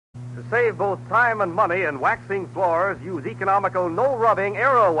save both time and money in waxing floors, use economical, no-rubbing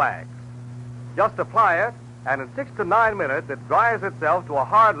Aero Wax. Just apply it, and in 6 to 9 minutes, it dries itself to a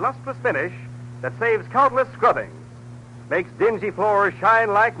hard, lustrous finish that saves countless scrubbings. Makes dingy floors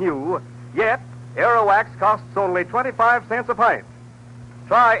shine like new, yet Aero Wax costs only 25 cents a pint.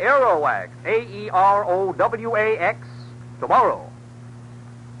 Try Aero Wax, AEROWAX, tomorrow.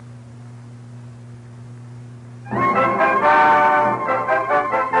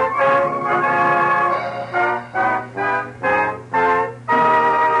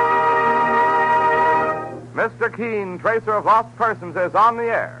 Mr. Keene, Tracer of Lost Persons, is on the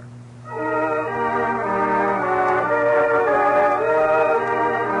air.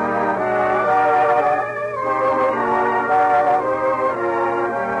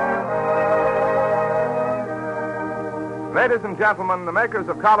 Ladies and gentlemen, the makers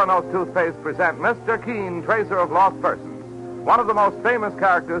of Colonos toothpaste present Mr. Keene, Tracer of Lost Persons, one of the most famous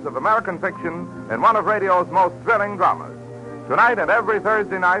characters of American fiction and one of radio's most thrilling dramas. Tonight and every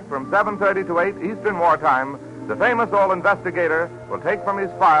Thursday night from 7:30 to 8 Eastern Wartime, the famous old investigator will take from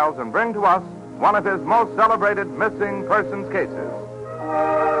his files and bring to us one of his most celebrated missing persons cases.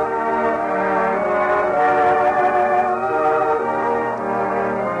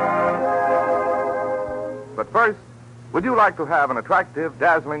 But first, would you like to have an attractive,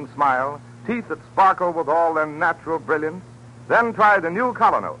 dazzling smile, teeth that sparkle with all their natural brilliance? Then try the new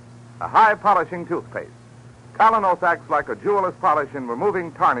Colonos, a high-polishing toothpaste. Colonos acts like a jeweler's polish in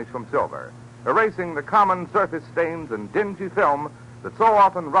removing tarnish from silver, erasing the common surface stains and dingy film that so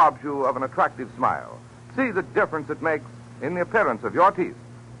often robs you of an attractive smile. See the difference it makes in the appearance of your teeth.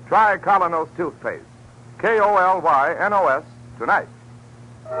 Try Colonos toothpaste. K-O-L-Y-N-O-S tonight.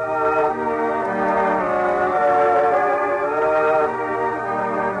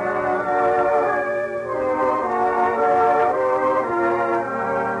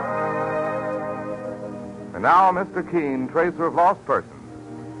 And now, Mr. Keene, Tracer of Lost Persons.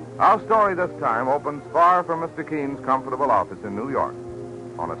 Our story this time opens far from Mr. Keene's comfortable office in New York,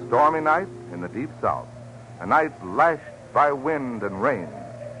 on a stormy night in the deep South, a night lashed by wind and rain.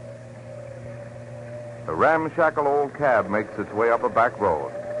 A ramshackle old cab makes its way up a back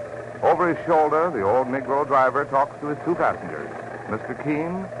road. Over his shoulder, the old Negro driver talks to his two passengers, Mr.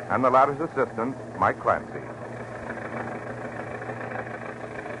 Keene and the latter's assistant, Mike Clancy.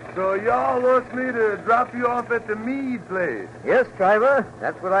 So y'all wants me to drop you off at the Meade place? Yes, driver.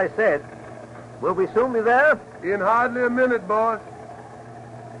 That's what I said. Will we soon be there? In hardly a minute, boss.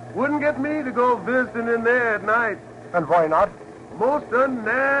 Wouldn't get me to go visiting in there at night. And why not? Most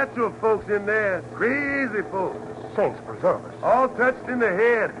unnatural folks in there. Crazy folks. Saints preserve us. All touched in the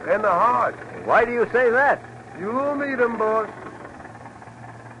head and the heart. Why do you say that? You'll meet 'em, boss.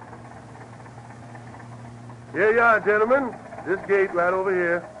 Here you are, gentlemen. This gate right over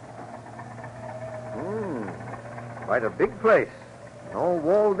here. Quite a big place. All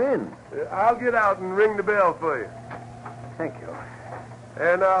walled in. I'll get out and ring the bell for you. Thank you.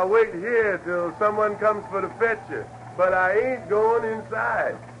 And I'll wait here till someone comes for to fetch you. But I ain't going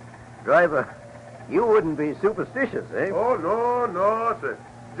inside. Driver, you wouldn't be superstitious, eh? Oh, no, sir.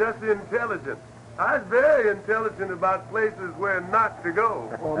 Just intelligent. I was very intelligent about places where not to go.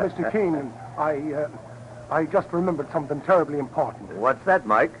 Oh, Mr. Keene, I just remembered something terribly important. What's that,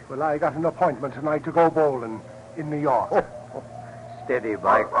 Mike? Well, I got an appointment tonight to go bowling in New York. Oh, steady,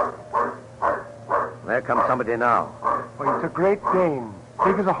 Mike. There comes somebody now. Oh, he's a Great Dane,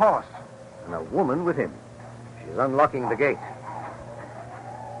 big as a horse. And a woman with him. She's unlocking the gate.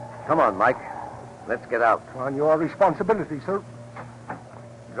 Come on, Mike. Let's get out. On your responsibility, sir.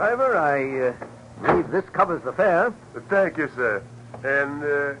 Driver, I believe this covers the fare. Thank you, sir. And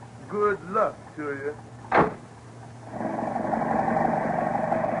good luck to you.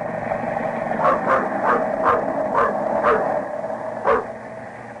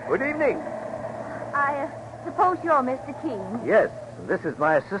 Good evening. I suppose you're Mr. Keene. Yes, this is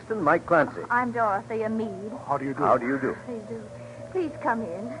my assistant, Mike Clancy. I'm Dorothea Meade. How do you do? How do you do? Please do. Please come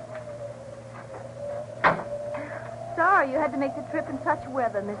in. Sorry you had to make the trip in such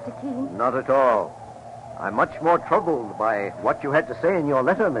weather, Mr. Keene. Not at all. I'm much more troubled by what you had to say in your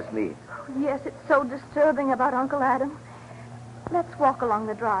letter, Miss Meade. Yes, it's so disturbing about Uncle Adam. Let's walk along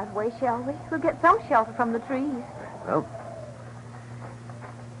the driveway, shall we? We'll get some shelter from the trees. Well,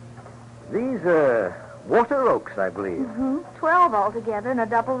 these are water oaks, I believe. Mm-hmm. 12 altogether in a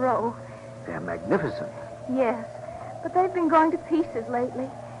double row. They're magnificent. Yes, but they've been going to pieces lately.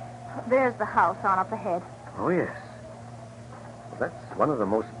 There's the house on up ahead. Oh, yes. Well, that's one of the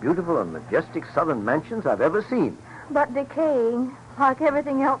most beautiful and majestic southern mansions I've ever seen. But decaying, like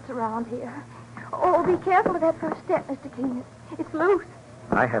everything else around here. Oh, be careful of that first step, Mr. Keene. It's loose.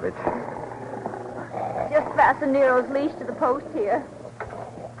 I have it. Just fasten Nero's leash to the post here.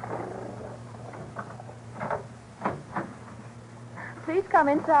 Please come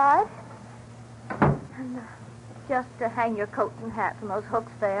inside. And just hang your coats and hats on those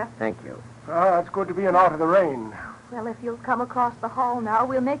hooks there. Thank you. It's good to be out of the rain. Well, if you'll come across the hall now,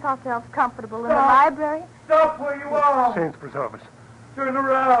 we'll make ourselves comfortable in the library. Stop where you are. Saints preserve us. Turn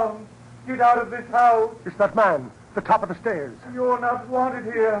around. Get out of this house. It's that man, the top of the stairs. You're not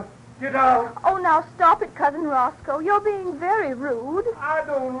wanted here. Get out. Oh, now stop it, Cousin Roscoe. You're being very rude. I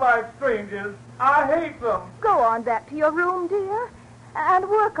don't like strangers. I hate them. Go on back to your room, dear, and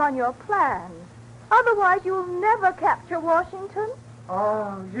work on your plans. Otherwise, you'll never capture Washington.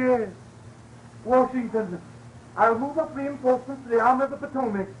 Ah, yes. Washington. I'll move up reinforcements to the Army of the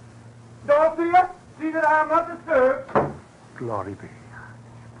Potomac. Dorothea, see that I am not disturbed. Glory be.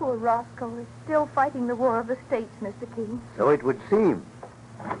 Poor Roscoe is still fighting the War of the States, Mr. King. So it would seem.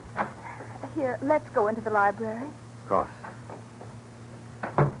 Here, let's go into the library. Of course.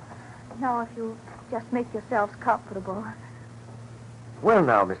 Now, if you'll just make yourselves comfortable. Well,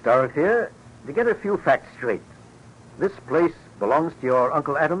 now, Miss Dorothea, to get a few facts straight. This place belongs to your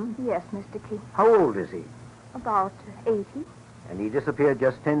Uncle Adam? Yes, Mr. King. How old is he? About 80. And he disappeared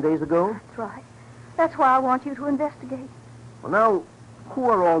just 10 days ago? That's right. That's why I want you to investigate. Well, now, who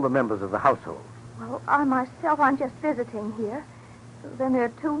are all the members of the household? Well, I myself, I'm just visiting here. Then there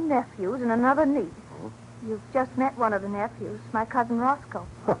are 2 nephews and another niece. Oh. You've just met one of the nephews, my cousin Roscoe.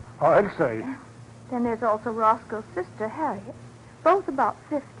 I'll say. Then there's also Roscoe's sister, Harriet. Both about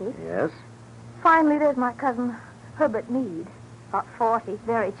 50. Yes. Finally, there's my cousin Herbert Meade. About 40,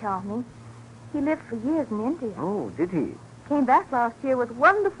 very charming. He lived for years in India. Oh, did he? Came back last year with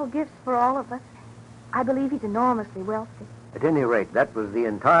wonderful gifts for all of us. I believe he's enormously wealthy. At any rate, that was the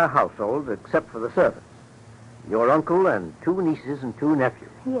entire household except for the servants. Your uncle and 2 nieces and 2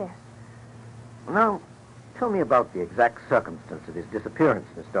 nephews. Yes. Now, tell me about the exact circumstance of his disappearance,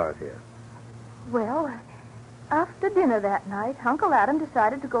 Miss Dorothea. Well, after dinner that night, Uncle Adam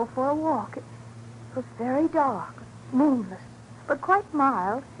decided to go for a walk. It was very dark, moonless, but quite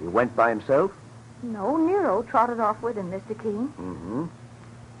mild. He went by himself? No, Nero trotted off with him, Mr. King. Mm-hmm.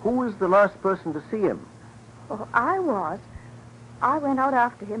 Who was the last person to see him? Well, I was. I went out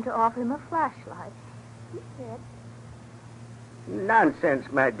after him to offer him a flashlight. He said,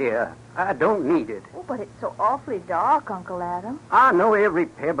 Nonsense, my dear. I don't need it. oh, but it's so awfully dark, Uncle Adam. I know every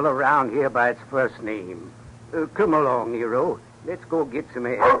pebble around here by its first name. Come along, Nero. Let's go get some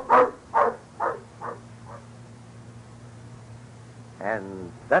air.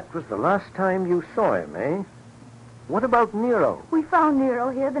 And that was the last time you saw him, eh? What about Nero? We found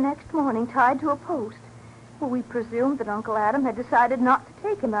Nero here the next morning, tied to a post. Well, we presumed that Uncle Adam had decided not to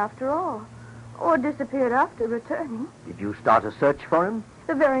take him after all, or disappeared after returning. Did you start a search for him?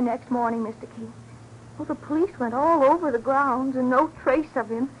 The very next morning, Mr. King. Well, the police went all over the grounds and no trace of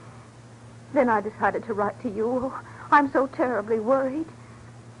him. Then I decided to write to you. Oh, I'm so terribly worried.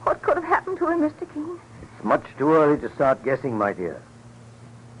 What could have happened to him, Mr. King? It's much too early to start guessing, my dear.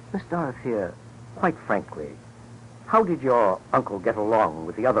 Miss Dorothea, quite frankly, how did your uncle get along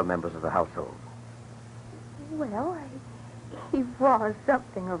with the other members of the household? Well, he was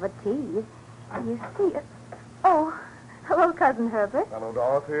something of a tease. You see, oh, hello, Cousin Herbert. Hello,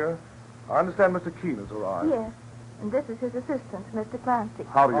 Dorothea. I understand Mr. Keene has arrived. Yes, and this is his assistant, Mr. Clancy.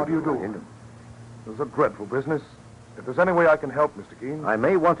 How do you do? This is a dreadful business. If there's any way I can help, Mr. Keene... I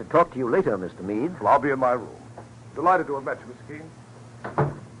may want to talk to you later, Mr. Meade. Well, I'll be in my room. Delighted to have met you, Mr.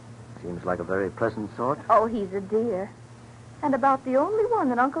 Keene. Seems like a very pleasant sort. Oh, he's a dear. And about the only one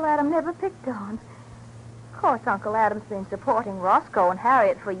that Uncle Adam never picked on. Of course, Uncle Adam's been supporting Roscoe and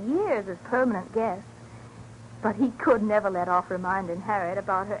Harriet for years as permanent guests. But he could never let off reminding Harriet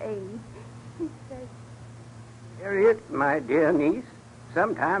about her age. He says, Harriet, my dear niece,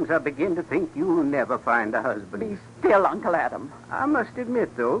 sometimes I begin to think you'll never find a husband. Be still, Uncle Adam. I must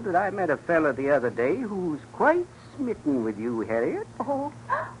admit, though, that I met a fella the other day who's quite smitten with you, Harriet.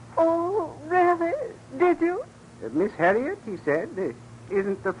 Oh, really? Did you? Miss Harriet, he said,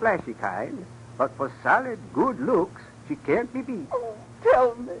 isn't the flashy kind, but for solid, good looks, she can't be beat. Oh,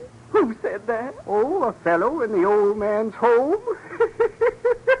 tell me. Who said that? Oh, a fellow in the old man's home.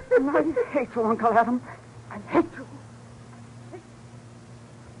 I hate you, Uncle Adam. I hate you.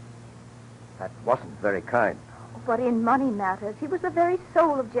 That wasn't very kind. but in money matters, he was the very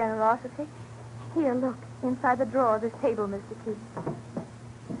soul of generosity. Here, look, inside the drawer of this table, Mr. Keith.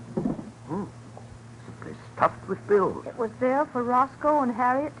 Simply stuffed with bills. It was there for Roscoe and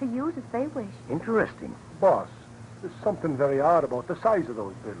Harriet to use as they wished. Interesting. Boss, there's something very odd about the size of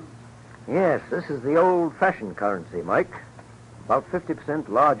those bills. Yes, this is the old-fashioned currency, Mike. About 50%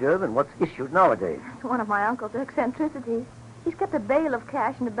 larger than what's issued nowadays. It's one of my uncle's eccentricities. He's kept a bale of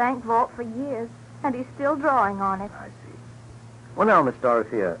cash in the bank vault for years, and he's still drawing on it. I see. Well, now, Miss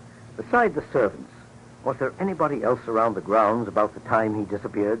Dorothea, besides the servants, was there anybody else around the grounds about the time he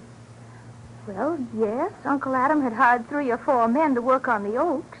disappeared? Well, yes. Uncle Adam had hired 3 or 4 men to work on the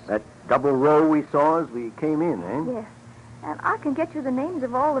oaks. That double row we saw as we came in, eh? Yes. And I can get you the names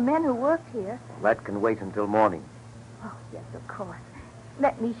of all the men who worked here. That can wait until morning. Oh, yes, of course.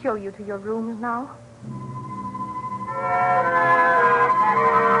 Let me show you to your rooms now.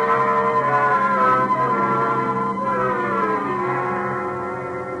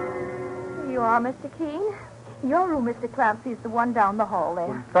 Here you are, Mr. Keene. Your room, Mr. Clancy, is the one down the hall there.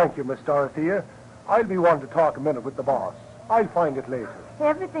 Well, thank you, Miss Dorothea. I'll be one to talk a minute with the boss. I'll find it later.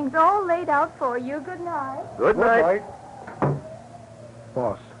 Everything's all laid out for you. Good night. Good night.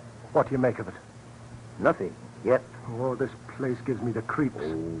 Boss, what do you make of it? Nothing. Yet. Oh, this place gives me the creeps.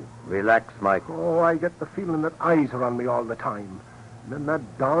 Oh, relax, Mike. Oh, I get the feeling that eyes are on me all the time. And then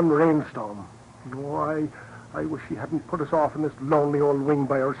that darn rainstorm. Oh, I wish he hadn't put us off in this lonely old wing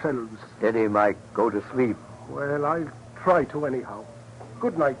by ourselves. Steady, Mike. Go to sleep. Well, I'll try to anyhow.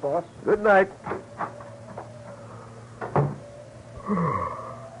 Good night, boss. Good night.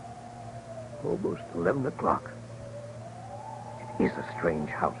 Almost 11 o'clock. It is a strange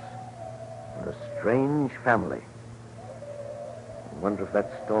house. And a strange family. I wonder if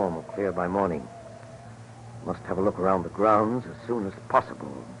that storm will clear by morning. Must have a look around the grounds as soon as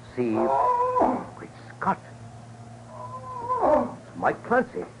possible and see... Oh, great Scott. It's Mike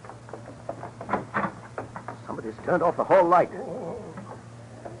Clancy. Somebody's turned off the hall light.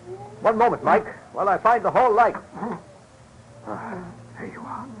 One moment, Mike, while I find the hall light. There you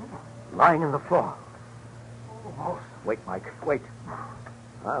are. Lying on the floor. Wait, Mike, wait.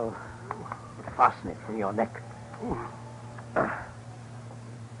 I'll fasten it from your neck.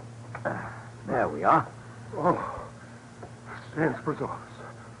 There we are. Oh, Saints preserves.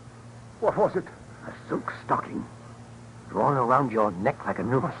 What was it? A silk stocking. Drawn around your neck like a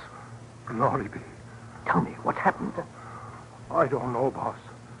noose. Glory be. Tell me, what happened? I don't know, boss.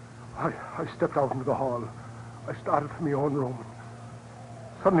 I stepped out into the hall. I started for my own room.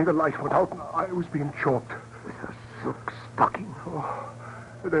 Suddenly the light went out and I was being choked. With a silk stocking? Oh,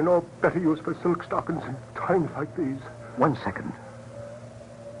 there's no better use for silk stockings in times like these. 1 second.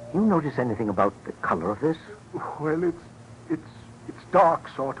 You notice anything about the color of this? Well, it's dark,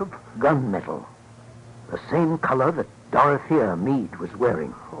 sort of. Gunmetal. The same color that Dorothea Meade was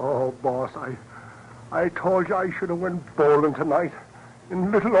wearing. Oh, boss, I told you I should have went bowling tonight in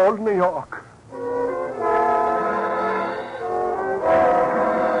little old New York.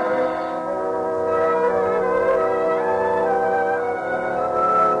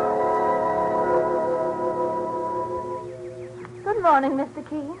 Good morning, Mr.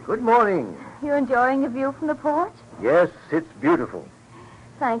 Keene. Good morning. You enjoying the view from the porch? Yes, it's beautiful.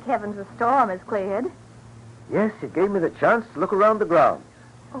 Thank heavens the storm has cleared. Yes, it gave me the chance to look around the grounds.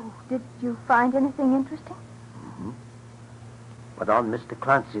 Oh, did you find anything interesting? Mm-hmm. But on Mr.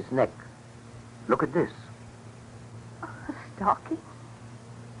 Clancy's neck, look at this. A stocking?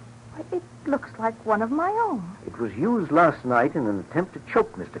 Why, it looks like one of my own. It was used last night in an attempt to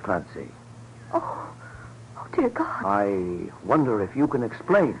choke Mr. Clancy. Oh, dear God. I wonder if you can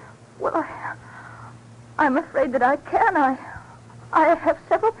explain. Well, I'm afraid that I can. I have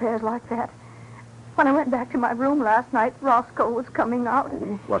several pairs like that. When I went back to my room last night, Roscoe was coming out.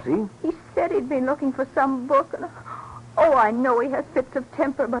 Oh, was he? He said he'd been looking for some book. And, I know he has fits of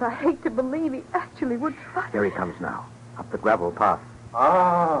temper, but I hate to believe he actually would try. Here he comes now, up the gravel path.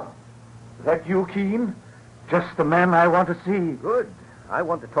 Ah, that you, Keene? Just the man I want to see. Good. I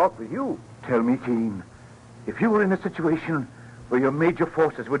want to talk with you. Tell me, Keene, if you were in a situation where your major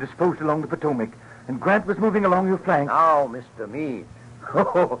forces were disposed along the Potomac and Grant was moving along your flank... Now, Mr. Meade.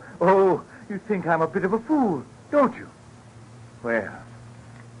 Oh, you think I'm a bit of a fool, don't you? Well,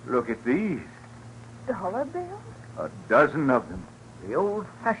 look at these. $1 bills? A dozen of them. The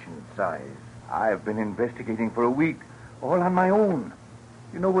old-fashioned size. I've been investigating for a week, all on my own.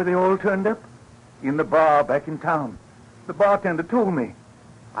 You know where they all turned up? In the bar back in town. The bartender told me.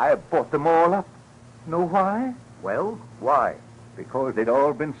 I bought them all up. Know why? Well, why? Because they'd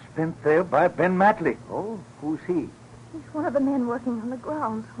all been spent there by Ben Matley. Oh, who's he? He's one of the men working on the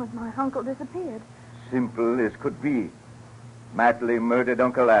grounds when my uncle disappeared. Simple as could be. Matley murdered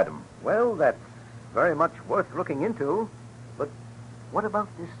Uncle Adam. Well, that's very much worth looking into. But what about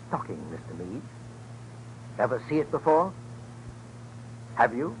this stocking, Mr. Meade? Ever see it before?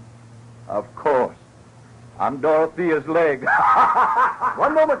 Have you? Of course. On Dorothea's leg.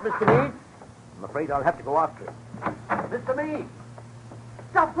 One moment, Mr. Meade. I'm afraid I'll have to go after him. Mr. Meade!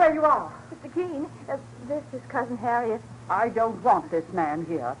 Stop where you are. Mr. Keene, this is Cousin Harriet. I don't want this man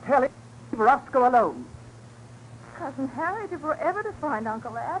here. Tell him Roscoe alone. Cousin Harriet, if we're ever to find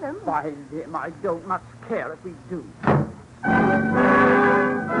Uncle Adam... Find him. I don't much care if we do.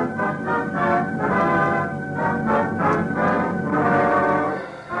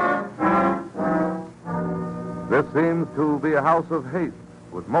 This seems to be a house of hate,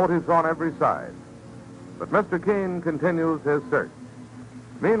 with motives on every side. But Mr. Keene continues his search.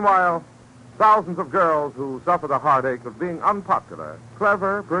 Meanwhile, thousands of girls who suffer the heartache of being unpopular,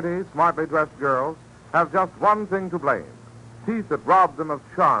 clever, pretty, smartly dressed girls, have just one thing to blame: teeth that rob them of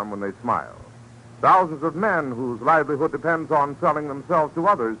charm when they smile. Thousands of men whose livelihood depends on selling themselves to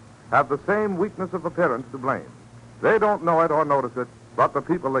others have the same weakness of appearance to blame. They don't know it or notice it, but the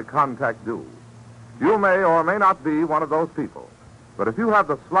people they contact do. You may or may not be one of those people, but if you have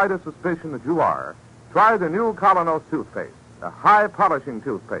the slightest suspicion that you are, try the new Colonos toothpaste, a high-polishing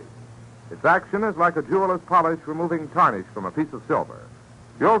toothpaste. Its action is like a jeweler's polish removing tarnish from a piece of silver.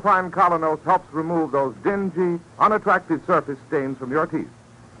 You'll find Colonos helps remove those dingy, unattractive surface stains from your teeth,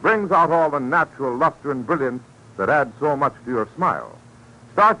 brings out all the natural luster and brilliance that adds so much to your smile.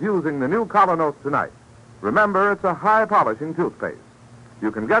 Start using the new Colonos tonight. Remember, it's a high-polishing toothpaste.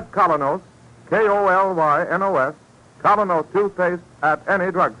 You can get Colonos, K-O-L-Y-N-O-S, Colonos toothpaste at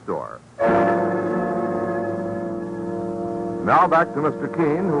any drugstore. Now back to Mr.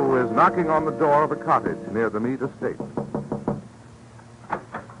 Keene, who is knocking on the door of a cottage near the Mead estate.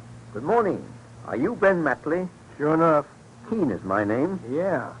 Good morning. Are you Ben Matley? Sure enough. Keene is my name.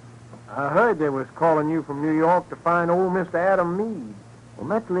 Yeah. I heard they was calling you from New York to find old Mr. Adam Mead. Well,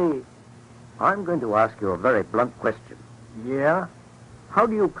 Matley, I'm going to ask you a very blunt question. Yeah? How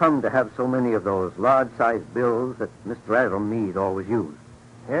do you come to have so many of those large-sized bills that Mr. Adam Mead always used?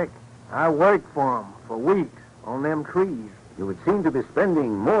 Heck, I worked for him for weeks on them trees. You would seem to be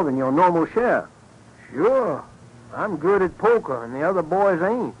spending more than your normal share. Sure. I'm good at poker, and the other boys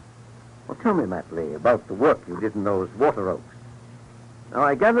ain't. Well, tell me, Matley, about the work you did in those water oaks. Now,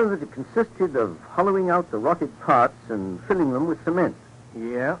 I gather that it consisted of hollowing out the rotted parts and filling them with cement.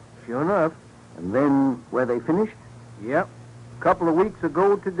 Yeah, sure enough. And then, were they finished? Yep. A couple of weeks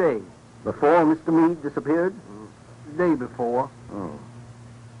ago today. Before Mr. Mead disappeared? The day before. Oh.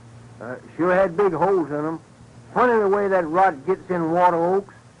 Sure had big holes in them. Funny the way that rot gets in water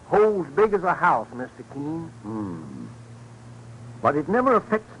oaks. Holes big as a house, Mr. Keene. But it never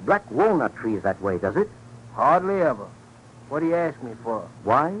affects black walnut trees that way, does it? Hardly ever. What do you ask me for?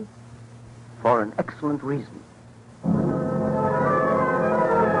 Why? For an excellent reason.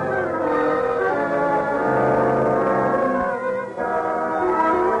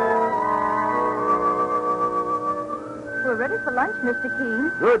 We're ready for lunch, Mr.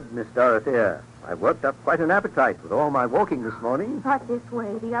 Keene. Good, Miss Dorothea. I've worked up quite an appetite with all my walking this morning. Right this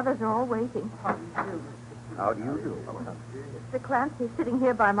way. The others are all waiting. How do you do? Mr. Clancy is sitting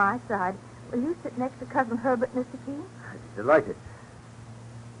here by my side. Will you sit next to Cousin Herbert, Mr. Keene? Delighted.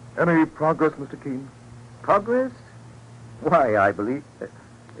 Any progress, Mr. Keene? Progress? Why, I believe...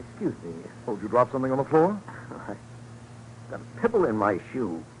 excuse me. Oh, did you drop something on the floor? I got a pebble in my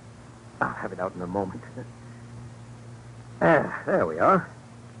shoe. I'll have it out in a moment. There we are.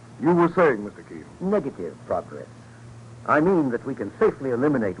 You were saying, Mr. Keene. Negative progress. I mean that we can safely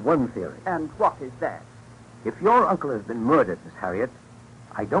eliminate one theory. And what is that? If your uncle has been murdered, Miss Harriet,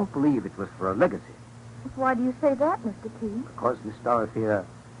 I don't believe it was for a legacy. Why do you say that, Mr. Keene? Because, Miss Dorothea,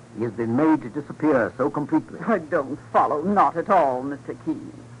 he has been made to disappear so completely. I don't follow. Not at all, Mr.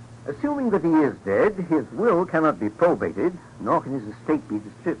 Keene. Assuming that he is dead, his will cannot be probated, nor can his estate be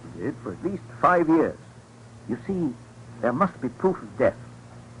distributed for at least 5 years. You see, there must be proof of death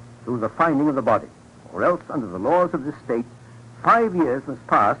through the finding of the body, or else, under the laws of this state, 5 years must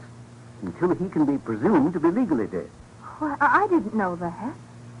pass until he can be presumed to be legally dead. Well, I didn't know that.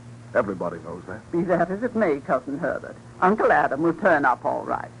 Everybody knows that. Be that as it may, Cousin Herbert, Uncle Adam will turn up all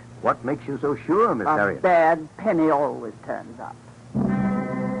right. What makes you so sure, Miss A Harriet? bad penny always turns up.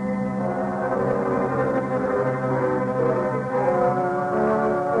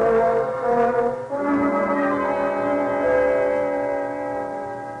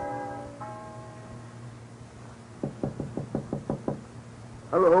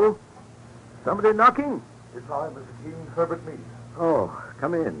 Hello? Somebody knocking? It's I, Mr. Keene, Herbert Mead. Oh,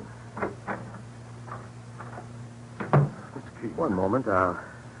 come in. Mr. Keene. One moment, I'll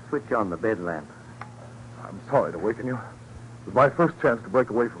switch on the bed lamp. I'm sorry to waken you. It was my first chance to break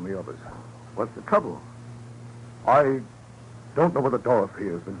away from the others. What's the trouble? I don't know whether Dorothy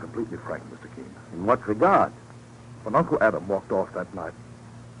has been completely frank, Mr. Keene. In what regard? When Uncle Adam walked off that night,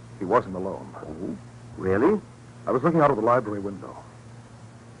 he wasn't alone. Oh, really? I was looking out of the library window.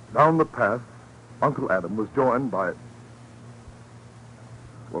 Down the path, Uncle Adam was joined by...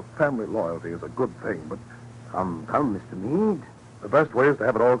 Well, family loyalty is a good thing, but... Come, Mr. Meade. The best way is to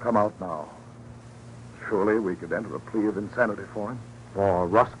have it all come out now. Surely we could enter a plea of insanity for him. For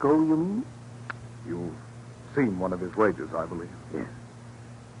Roscoe, you mean? You've seen one of his rages, I believe. Yes.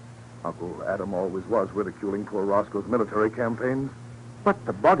 Uncle Adam always was ridiculing poor Roscoe's military campaigns. But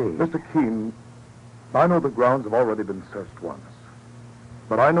the body... Mr. Keene, I know the grounds have already been searched once.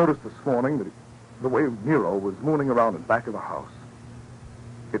 But I noticed this morning that the way Nero was mooning around in back of the house.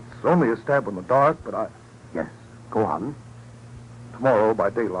 It's only a stab in the dark, but I... Yes, go on. Tomorrow, by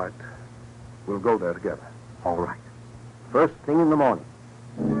daylight, we'll go there together. All right. First thing in the morning.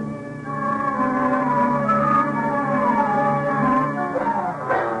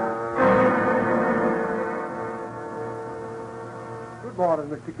 Good morning,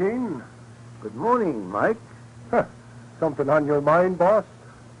 Mr. Keene. Good morning, Mike. Something on your mind, boss?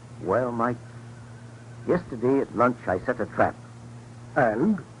 Well, Mike, yesterday at lunch I set a trap.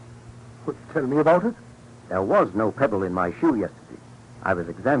 And? Tell me about it. There was no pebble in my shoe yesterday. I was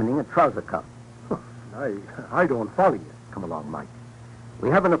examining a trouser cuff. I don't follow you. Come along, Mike. We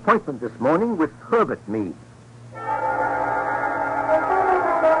have an appointment this morning with Herbert Meade.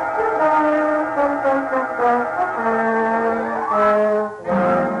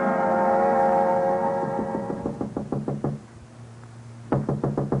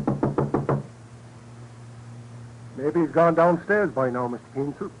 Maybe he's gone downstairs by now, Mr.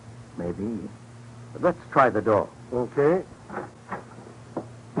 Keene, sir. Maybe. But let's try the door. Okay.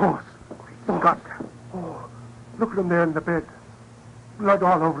 Boss. Scott. Oh, look at him there in the bed. Blood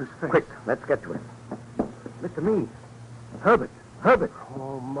all over his face. Quick, let's get to him. Mr. Meade. Herbert.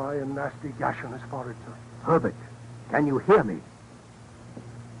 Oh, my, a nasty gash on his forehead, sir. Herbert, can you hear me?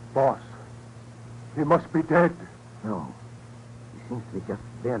 Boss, he must be dead. No. He seems to be just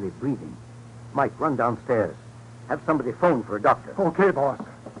barely breathing. Mike, run downstairs. Have somebody phone for a doctor. Okay, boss.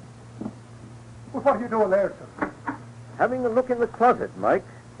 Well, what are you doing there, sir? Having a look in the closet, Mike.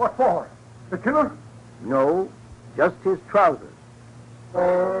 What for? The killer? No, just his trousers.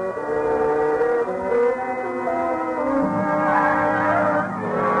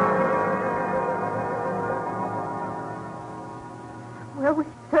 Well, we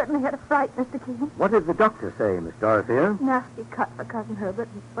certainly had a fright, Mr. Keene. What did the doctor say, Miss Dorothea? Nasty cut for Cousin Herbert,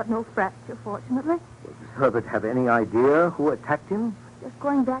 but no fracture, fortunately. Does Herbert have any idea who attacked him? Just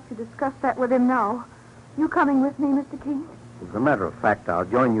going back to discuss that with him now. You coming with me, Mr. Keene? As a matter of fact, I'll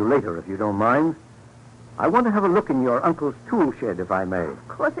join you later if you don't mind. I want to have a look in your uncle's tool shed, if I may. Of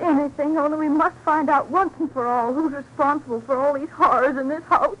course, anything, only we must find out once and for all who's responsible for all these horrors in this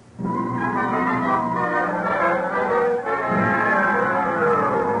house.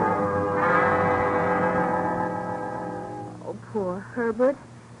 Oh, poor Herbert.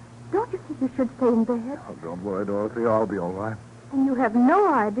 Don't you think you should stay in bed? Oh, don't worry, Dorothy. I'll be all right. And you have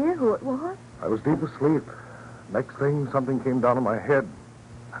no idea who it was? I was deep asleep. Next thing, something came down on my head.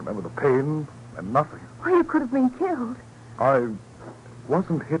 I remember the pain and nothing. Why, you could have been killed. I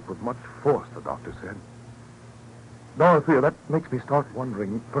wasn't hit with much force, the doctor said. Dorothea, that makes me start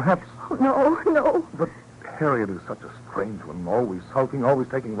wondering, perhaps... Oh, no. But Harriet is such a strange one, always sulking, always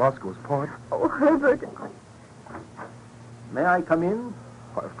taking Roscoe's part. Oh, Herbert. May I come in?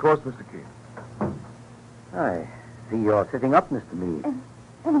 Why, of course, Mr. Keene. I see you're sitting up, Mr. Meade. And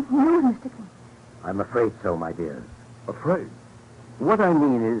it's you, Mr. Keene. I'm afraid so, my dears. Afraid? What I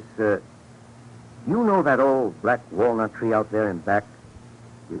mean is, you know that old black walnut tree out there in back?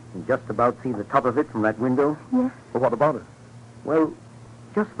 You can just about see the top of it from that window? Yes. Well, what about it? Well,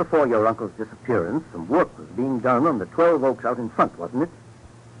 just before your uncle's disappearance, some work was being done on the 12 oaks out in front, wasn't it?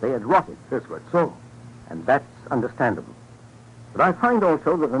 They had rotted. That's right, so. And that's understandable. But I find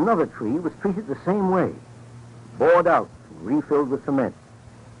also that another tree was treated the same way. Bored out and refilled with cement.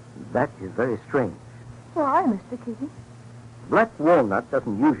 That is very strange. Why, Mr. Keene? Black walnut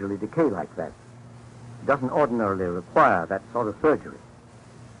doesn't usually decay like that. It doesn't ordinarily require that sort of surgery.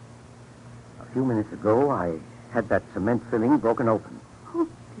 A few minutes ago, I had that cement filling broken open. Oh,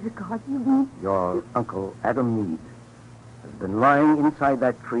 dear God, you mean... Your Uncle Adam Meade has been lying inside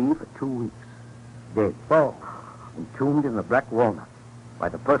that tree for 2 weeks. Dead. Oh. Entombed in the black walnut by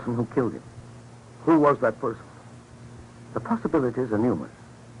the person who killed him. Who was that person? The possibilities are numerous.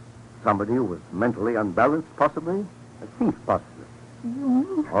 Somebody who was mentally unbalanced, possibly. A thief, possibly. You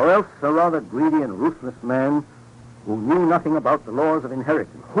mean... Or else a rather greedy and ruthless man who knew nothing about the laws of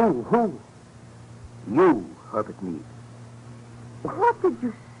inheritance. Who? You, Herbert Meade. What did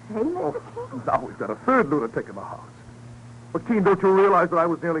you say, Mr. Keene? Now we've got a third lunatic in the house. But, Keene, don't you realize that I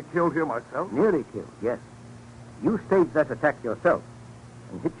was nearly killed here myself? Nearly killed, yes. You staged that attack yourself.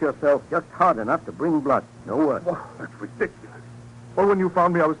 and hit yourself just hard enough to bring blood. No worse. Oh, that's ridiculous. Well, when you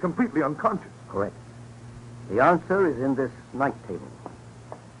found me, I was completely unconscious. Correct. The answer is in this night table.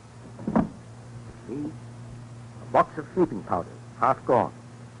 See? A box of sleeping powders, half gone.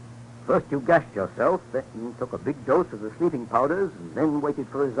 First you gashed yourself, then you took a big dose of the sleeping powders, and then waited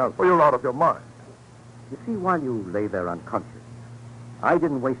for results. Well, you're out of your mind. You see, while you lay there unconscious, I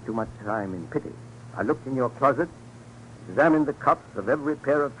didn't waste too much time in pity. I looked in your closet, examined the cuffs of every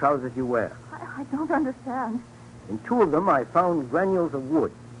pair of trousers you wear. I don't understand. In two of them, I found granules of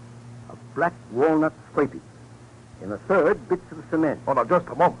wood, of black walnut scrapings. In a third, bits of cement. Oh, now, just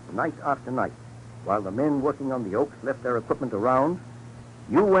a moment. Night after night, while the men working on the oaks left their equipment around,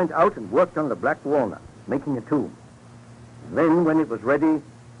 you went out and worked on the black walnut, making a tomb. Then, when it was ready,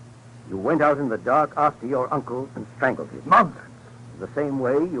 you went out in the dark after your uncle and strangled him. Nonsense. The same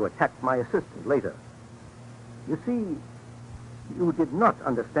way you attacked my assistant later. You see, you did not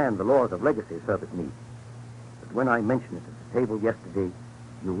understand the laws of legacy, Herbert Meade. But when I mentioned it at the table yesterday,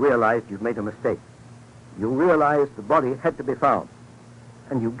 you realized you'd made a mistake. You realized the body had to be found.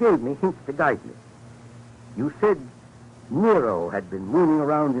 And you gave me hints to guide me. You said Nero had been mooning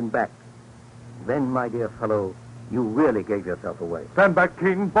around in back. Then, my dear fellow, you really gave yourself away. Stand back,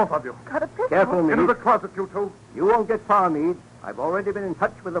 Keene, both of you. Got a pistol. Careful, Meade. Into the closet, you two. You won't get far, Meade. I've already been in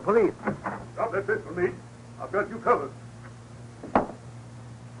touch with the police. Stop that pistol, Meade. I've got you covered.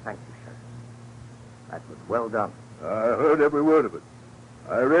 Thank you, Sheriff. That was well done. I heard every word of it.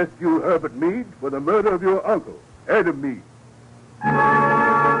 I arrest you, Herbert Meade, for the murder of your uncle, Adam Meade.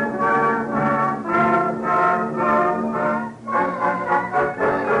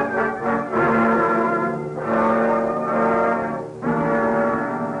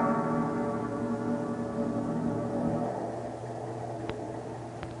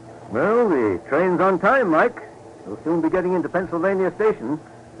 Well, the train's on time, Mike. We'll soon be getting into Pennsylvania Station.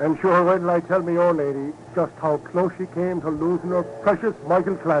 And sure, wait till I tell me old lady just how close she came to losing her precious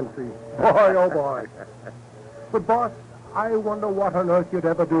Michael Clancy. Boy, oh boy. But, boss, I wonder what on earth you'd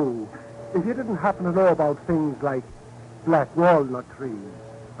ever do if you didn't happen to know about things like black walnut trees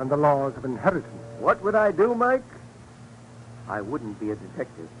and the laws of inheritance. What would I do, Mike? I wouldn't be a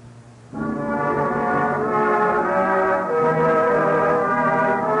detective.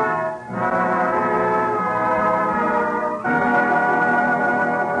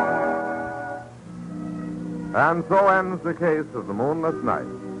 And so ends the case of the Moonless Night.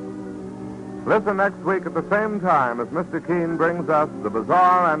 Listen next week at the same time as Mr. Keene brings us the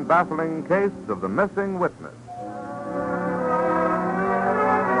bizarre and baffling case of the missing witness.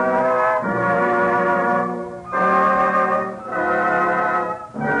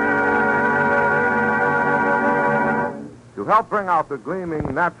 To help bring out the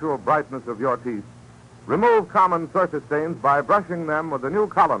gleaming, natural brightness of your teeth, remove common surface stains by brushing them with the new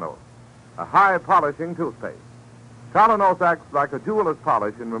Colonos, a high-polishing toothpaste. Colonos acts like a jeweler's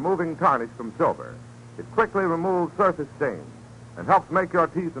polish in removing tarnish from silver. It quickly removes surface stains and helps make your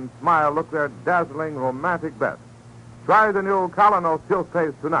teeth and smile look their dazzling, romantic best. Try the new Colonos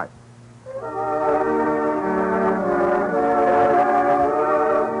toothpaste tonight.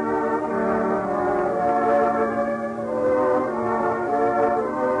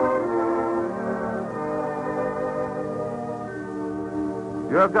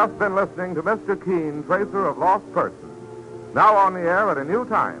 You have just been listening to Mr. Keene, Tracer of Lost Persons. Now on the air at a new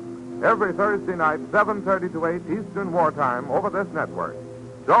time, every Thursday night, 7:30 to 8 Eastern Wartime over this network.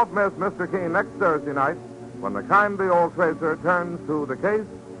 Don't miss Mr. Keene next Thursday night when the kindly old Tracer turns to the case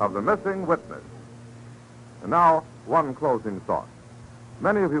of the missing witness. And now, one closing thought.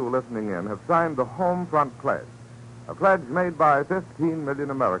 Many of you listening in have signed the Home Front Pledge, a pledge made by 15 million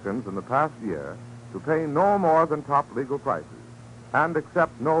Americans in the past year to pay no more than top legal prices and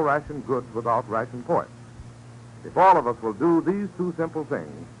accept no ration goods without ration points. If all of us will do these two simple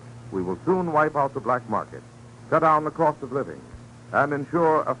things, we will soon wipe out the black market, cut down the cost of living, and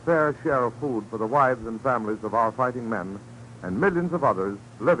ensure a fair share of food for the wives and families of our fighting men and millions of others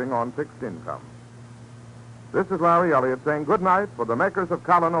living on fixed income. This is Larry Elliott saying good night for the makers of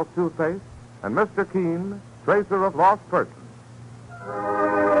Colonos toothpaste and Mr. Keene, Tracer of Lost Persons.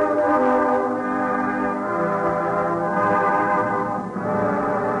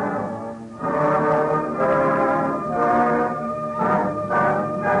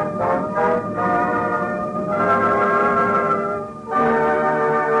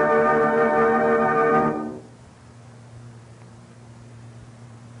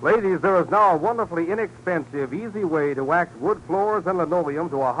 Ladies, there is now a wonderfully inexpensive, easy way to wax wood floors and linoleum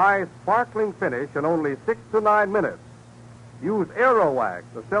to a high, sparkling finish in only 6 to 9 minutes. Use Aero Wax,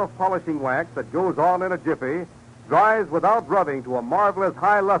 the self-polishing wax that goes on in a jiffy, dries without rubbing to a marvelous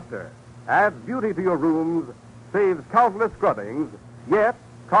high luster, adds beauty to your rooms, saves countless scrubbings, yet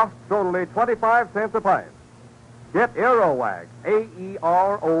costs only 25 cents a pint. Get Aerowax,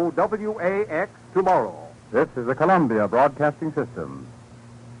 Aerowax, tomorrow. This is the Columbia Broadcasting System.